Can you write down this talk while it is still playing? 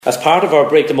As part of our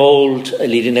Break the Mould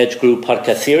Leading Edge Group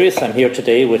podcast series, I'm here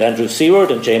today with Andrew Seward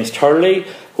and James Turley,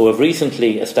 who have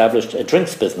recently established a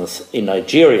drinks business in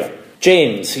Nigeria.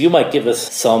 James, you might give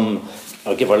us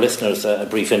give our listeners a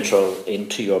brief intro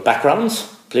into your backgrounds,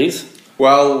 please.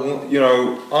 Well,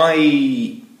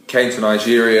 I came to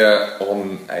Nigeria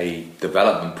on a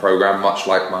development program, much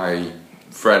like my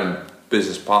friend,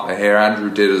 business partner here,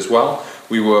 Andrew, did as well.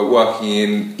 We were working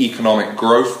in economic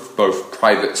growth, both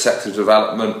private sector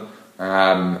development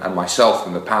and myself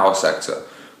in the power sector,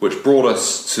 which brought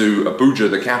us to Abuja,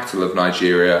 the capital of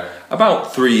Nigeria,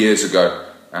 about 3 years ago,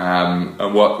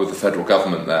 and worked with the federal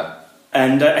government there.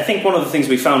 And I think one of the things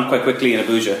we found quite quickly in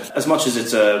Abuja, as much as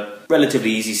it's a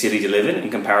relatively easy city to live in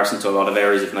comparison to a lot of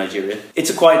areas of Nigeria, it's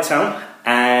a quiet town.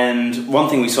 And one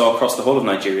thing we saw across the whole of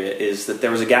Nigeria is that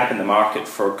there was a gap in the market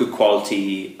for good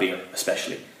quality beer,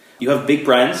 especially. You have big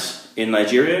brands in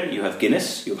Nigeria, you have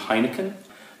Guinness, you have Heineken,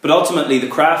 but ultimately the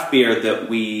craft beer that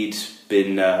we'd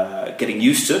been getting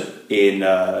used to in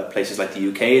places like the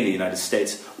UK and the United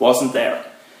States wasn't there.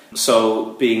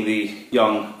 So, being the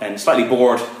young and slightly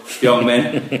bored young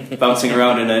men bouncing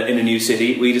around in a new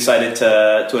city, we decided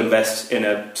to invest in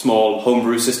a small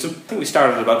homebrew system. I think we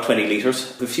started at about 20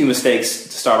 litres. A few mistakes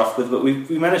to start off with, but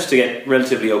we managed to get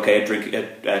relatively okay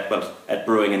at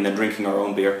brewing and then drinking our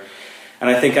own beer. And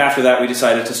I think after that we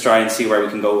decided to try and see where we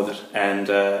can go with it.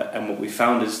 And what we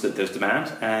found is that there's demand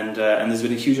and there's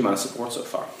been a huge amount of support so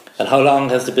far. And how long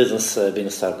has the business been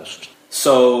established?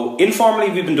 So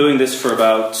informally we've been doing this for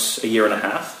about a year and a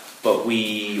half, but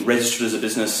we registered as a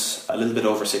business a little bit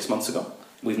over 6 months ago.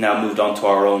 We've now moved on to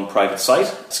our own private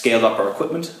site, scaled up our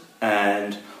equipment,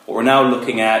 and what we're now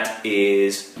looking at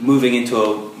is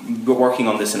working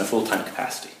on this in a full-time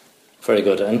capacity. Very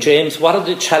good. And James, what are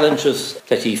the challenges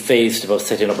that you faced about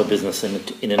setting up a business in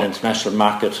an international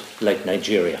market like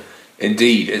Nigeria?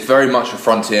 Indeed, it's very much a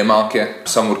frontier market.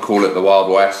 Some would call it the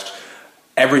Wild West.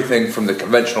 Everything from the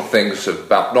conventional things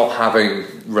about not having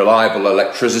reliable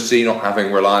electricity, not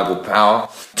having reliable power,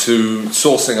 to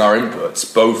sourcing our inputs,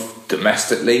 both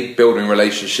domestically, building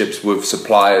relationships with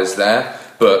suppliers there,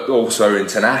 but also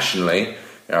internationally,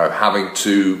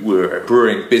 we're a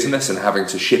brewing business and having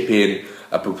to ship in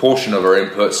a proportion of our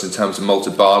inputs in terms of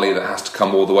malted barley that has to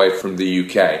come all the way from the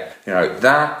UK.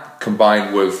 That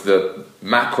combined with the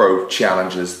macro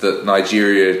challenges that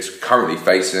Nigeria is currently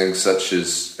facing, such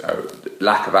as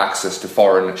lack of access to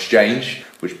foreign exchange,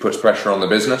 which puts pressure on the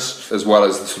business, as well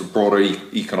as the sort of broader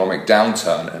economic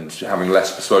downturn and having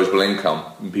less disposable income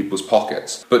in people's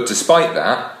pockets. But despite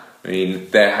that,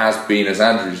 there has been, as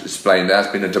Andrew explained, there has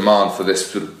been a demand for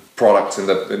this sort of product in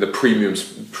the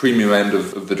premium end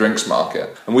of the drinks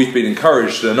market. And we've been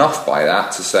encouraged enough by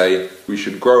that to say we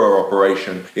should grow our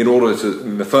operation in order to,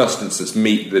 in the first instance,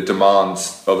 meet the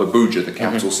demands of Abuja, the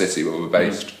capital city where we're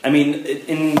based.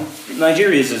 In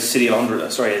Nigeria is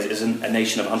a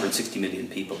nation of 160 million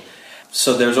people.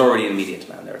 So there's already an immediate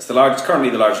demand there. It's currently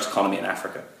the largest economy in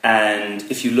Africa. And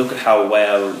if you look at how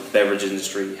well the beverage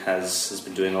industry has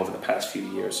been doing over the past few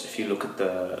years, if you look at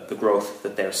the growth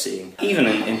that they're seeing, even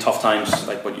in tough times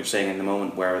like what you're saying in the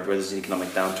moment where there's an economic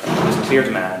downturn, there's clear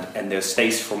demand and there's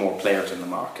space for more players in the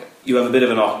market. You have a bit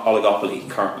of an oligopoly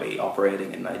currently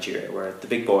operating in Nigeria where the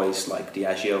big boys like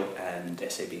Diageo and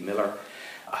SAB Miller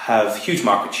have huge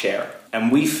market share.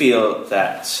 And we feel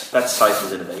that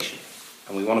stifles innovation.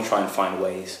 And we want to try and find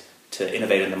ways to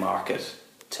innovate in the market,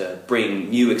 to bring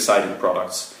new exciting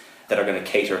products that are going to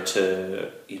cater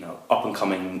to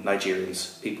up-and-coming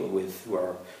Nigerians, people who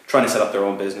are trying to set up their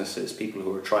own businesses, people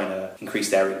who are trying to increase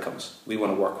their incomes. We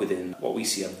want to work within what we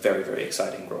see a very, very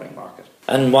exciting growing market.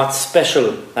 And what's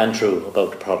special, Andrew,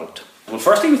 about the product? Well,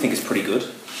 firstly, we think it's pretty good.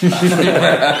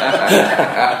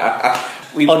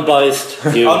 Unbiased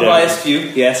view. Unbiased view,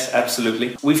 yes,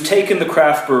 absolutely. We've taken the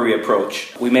craft brewery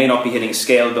approach. We may not be hitting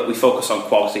scale, but we focus on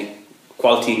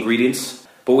quality ingredients.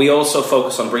 But we also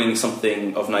focus on bringing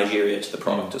something of Nigeria to the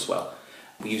product as well.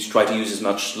 We try to use as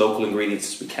much local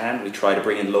ingredients as we can. We try to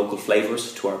bring in local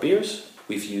flavours to our beers.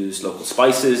 We've used local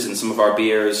spices in some of our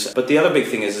beers. But the other big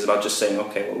thing is about just saying,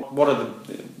 okay, well,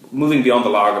 moving beyond the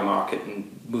lager market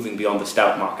and moving beyond the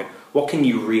stout market, what can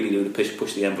you really do to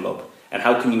push the envelope? And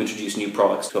how can you introduce new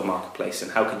products to a marketplace?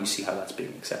 And how can you see how that's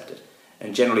being accepted?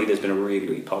 And generally, there's been a really,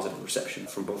 really positive reception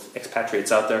from both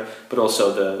expatriates out there, but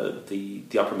also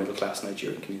the upper middle class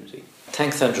Nigerian community.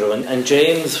 Thanks, Andrew. And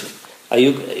James,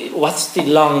 what's the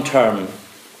long-term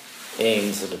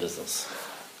aims of the business?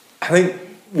 I think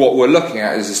what we're looking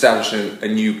at is establishing a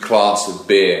new class of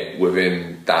beer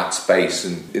within that space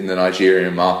in the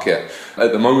Nigerian market.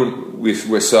 At the moment,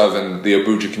 we're serving the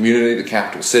Abuja community, the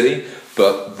capital city,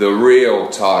 But the real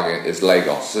target is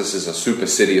Lagos. This is a super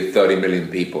city of 30 million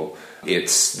people.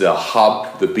 It's the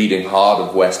hub, the beating heart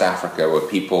of West Africa, where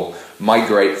people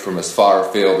migrate from as far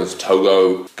afield as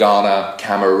Togo, Ghana,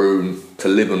 Cameroon to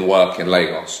live and work in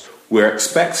Lagos. We're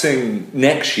expecting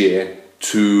next year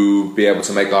to be able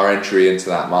to make our entry into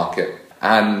that market.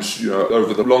 And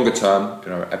over the longer term,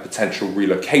 a potential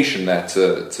relocation there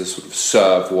to sort of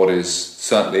serve what is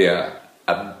certainly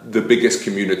the biggest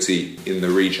community in the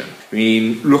region. I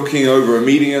mean, looking over a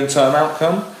medium-term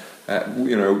outcome,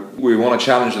 we want to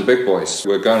challenge the big boys.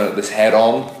 We're going at this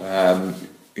head-on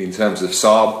in terms of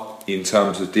Saab, in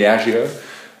terms of Diageo,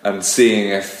 and seeing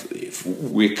if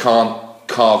we can't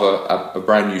carve a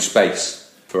brand new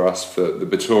space for us, for the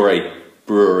Bature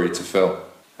brewery to fill.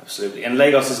 Absolutely. And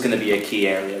Lagos is going to be a key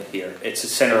area here. It's a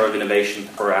centre of innovation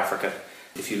for Africa.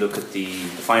 If you look at the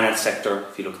finance sector,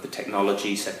 if you look at the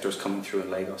technology sectors coming through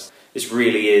in Lagos, this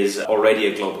really is already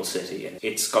a global city. And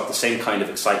it's got the same kind of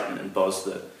excitement and buzz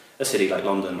that a city like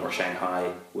London or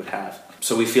Shanghai would have.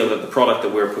 So we feel that the product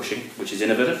that we're pushing, which is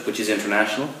innovative, which is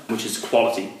international, which is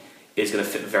quality, is going to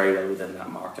fit very well within that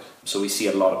market. So we see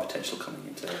a lot of potential coming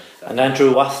into that. And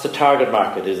Andrew, what's the target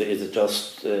market? Is it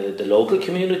just the local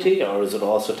community, or is it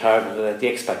also targeted at the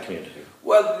expat community?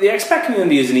 Well, the expat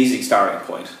community is an easy starting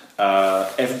point.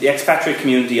 If the expatriate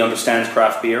community understands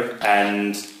craft beer,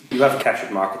 and you have a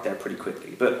captured market there pretty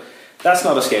quickly. But that's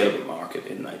not a scalable market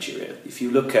in Nigeria. If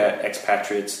you look at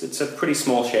expatriates, it's a pretty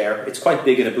small share. It's quite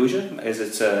big in Abuja, as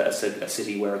it's a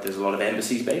city where there's a lot of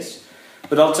embassies based.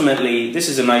 But ultimately, this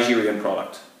is a Nigerian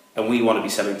product, and we want to be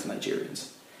selling to Nigerians.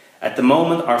 At the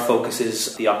moment, our focus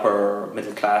is the upper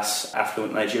middle class,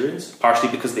 affluent Nigerians, partially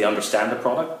because they understand the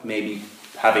product, maybe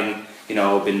having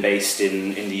been based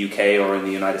in the UK or in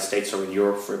the United States or in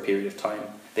Europe for a period of time.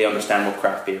 They understand what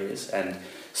craft beer is, and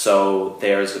so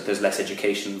there's less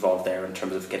education involved there in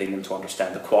terms of getting them to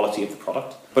understand the quality of the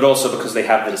product, but also because they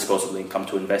have the disposable income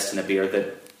to invest in a beer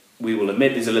that we will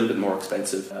admit is a little bit more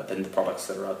expensive than the products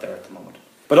that are out there at the moment.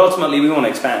 But ultimately, we want to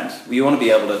expand. We want to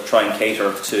be able to try and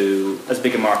cater to as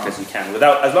big a market as we can,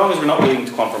 as long as we're not willing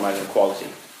to compromise on quality.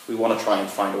 We want to try and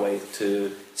find a way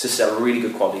to sell really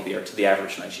good quality beer to the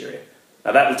average Nigerian.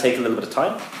 Now that will take a little bit of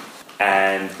time,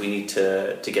 and we need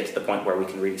to get to the point where we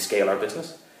can really scale our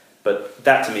business. But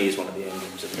that to me is one of the end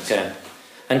games of this. Okay.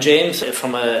 And James,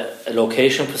 from a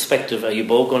location perspective, are you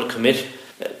both going to commit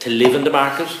to live in the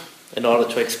market in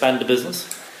order to expand the business?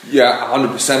 Yeah,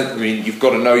 100%. I mean, you've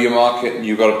got to know your market, and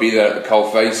you've got to be there at the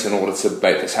coalface in order to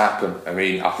make this happen. I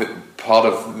mean, I think part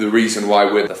of the reason why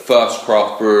we're the first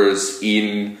craft brewers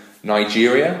in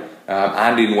Nigeria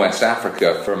and in West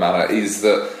Africa, for a matter, is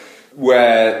that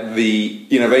where the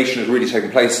innovation has really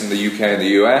taken place in the UK and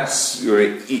the US,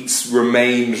 it's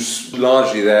remained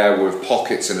largely there with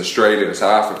pockets in Australia and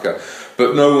South Africa,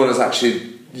 but no one has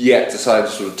actually yet decided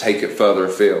to sort of take it further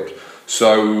afield.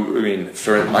 So, I mean,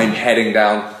 I'm heading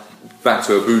down back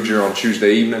to Abuja on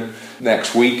Tuesday evening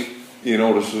next week in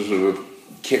order to sort of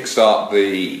kickstart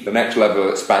the next level of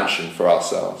expansion for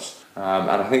ourselves. And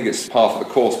I think it's part of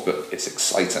the course, but it's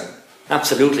exciting.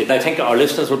 Absolutely. And I think our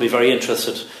listeners will be very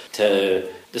interested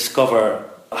to discover,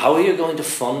 how are you going to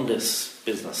fund this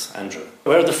business, Andrew?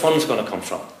 Where are the funds going to come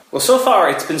from? Well, so far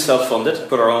it's been self-funded,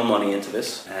 put our own money into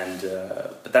this,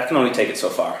 but that can only take it so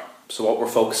far. So what we're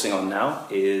focusing on now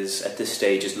is, at this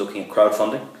stage, is looking at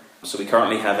crowdfunding. So we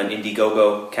currently have an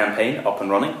Indiegogo campaign up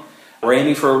and running. We're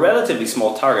aiming for a relatively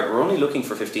small target. We're only looking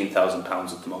for £15,000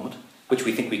 at the moment, which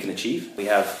we think we can achieve. We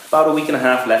have about a week and a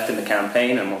half left in the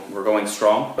campaign, and we're going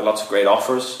strong. There are lots of great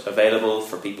offers available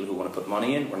for people who want to put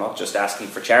money in. We're not just asking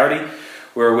for charity.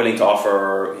 We're willing to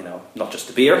offer, not just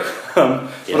the beer,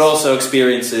 but also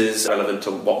experiences relevant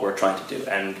to what we're trying to do.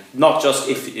 And not just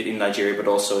in Nigeria, but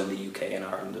also in the UK and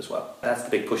Ireland as well. That's the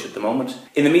big push at the moment.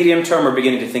 In the medium term, we're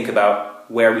beginning to think about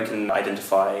where we can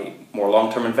identify more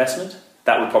long-term investment.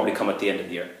 That will probably come at the end of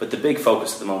the year. But the big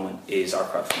focus at the moment is our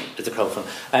crowdfunding. It's a crowdfunding.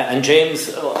 And James,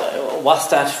 what's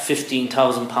that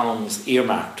 £15,000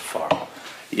 earmarked for?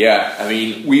 Yeah, I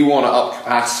mean, we want to up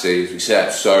capacity, as we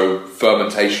said, so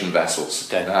fermentation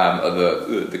vessels are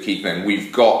the key thing.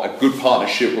 We've got a good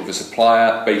partnership with a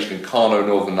supplier based in Kano,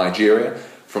 northern Nigeria,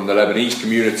 from the Lebanese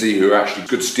community, who are actually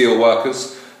good steel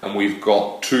workers, and we've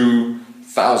got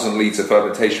 2,000 litre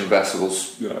fermentation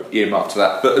vessels earmarked to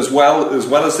that. But as well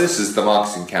as this is the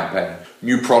marketing campaign.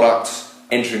 New product,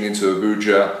 entering into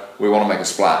Abuja, we want to make a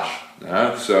splash.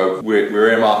 So we're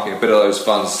earmarking a bit of those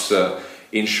funds to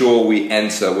ensure we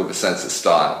enter with a sense of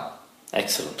style.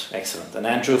 Excellent. And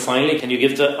Andrew, finally, can you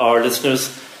give our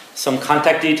listeners some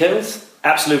contact details?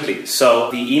 Absolutely. So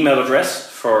the email address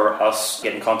for us to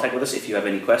get in contact with us if you have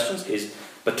any questions is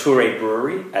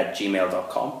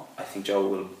baturebrewery@gmail.com. I think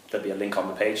there'll be a link on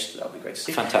the page, that'll be great to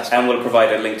see. Fantastic. And we'll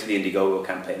provide a link to the Indiegogo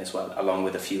campaign as well, along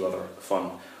with a few other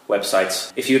fun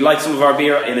websites. If you'd like some of our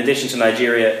beer, in addition to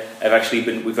Nigeria, we've actually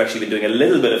been doing a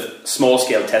little bit of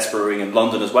small-scale test brewing in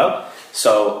London as well.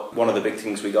 So one of the big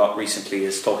things we got recently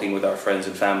is talking with our friends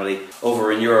and family.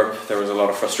 Over in Europe, there was a lot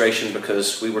of frustration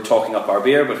because we were talking up our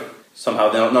beer, but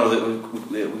somehow none of it,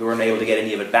 we weren't able to get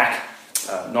any of it back.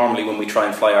 Normally when we try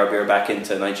and fly our beer back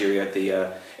into Nigeria,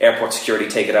 the airport security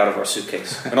take it out of our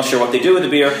suitcase. I'm not sure what they do with the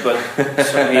beer, but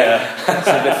certainly it's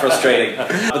a bit frustrating.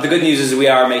 But the good news is we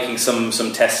are making some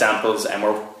test samples, and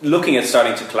we're looking at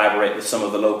starting to collaborate with some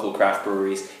of the local craft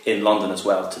breweries in London as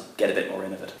well to get a bit more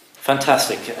innovative.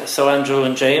 Fantastic. So Andrew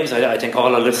and James, I think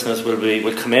all our listeners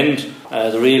will commend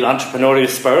the real entrepreneurial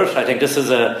spirit. I think this is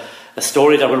a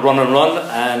story that will run,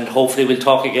 and hopefully we'll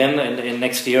talk again in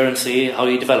next year and see how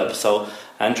you develop. So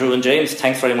Andrew and James,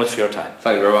 thanks very much for your time.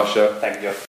 Thank you very much, sir. Thank you.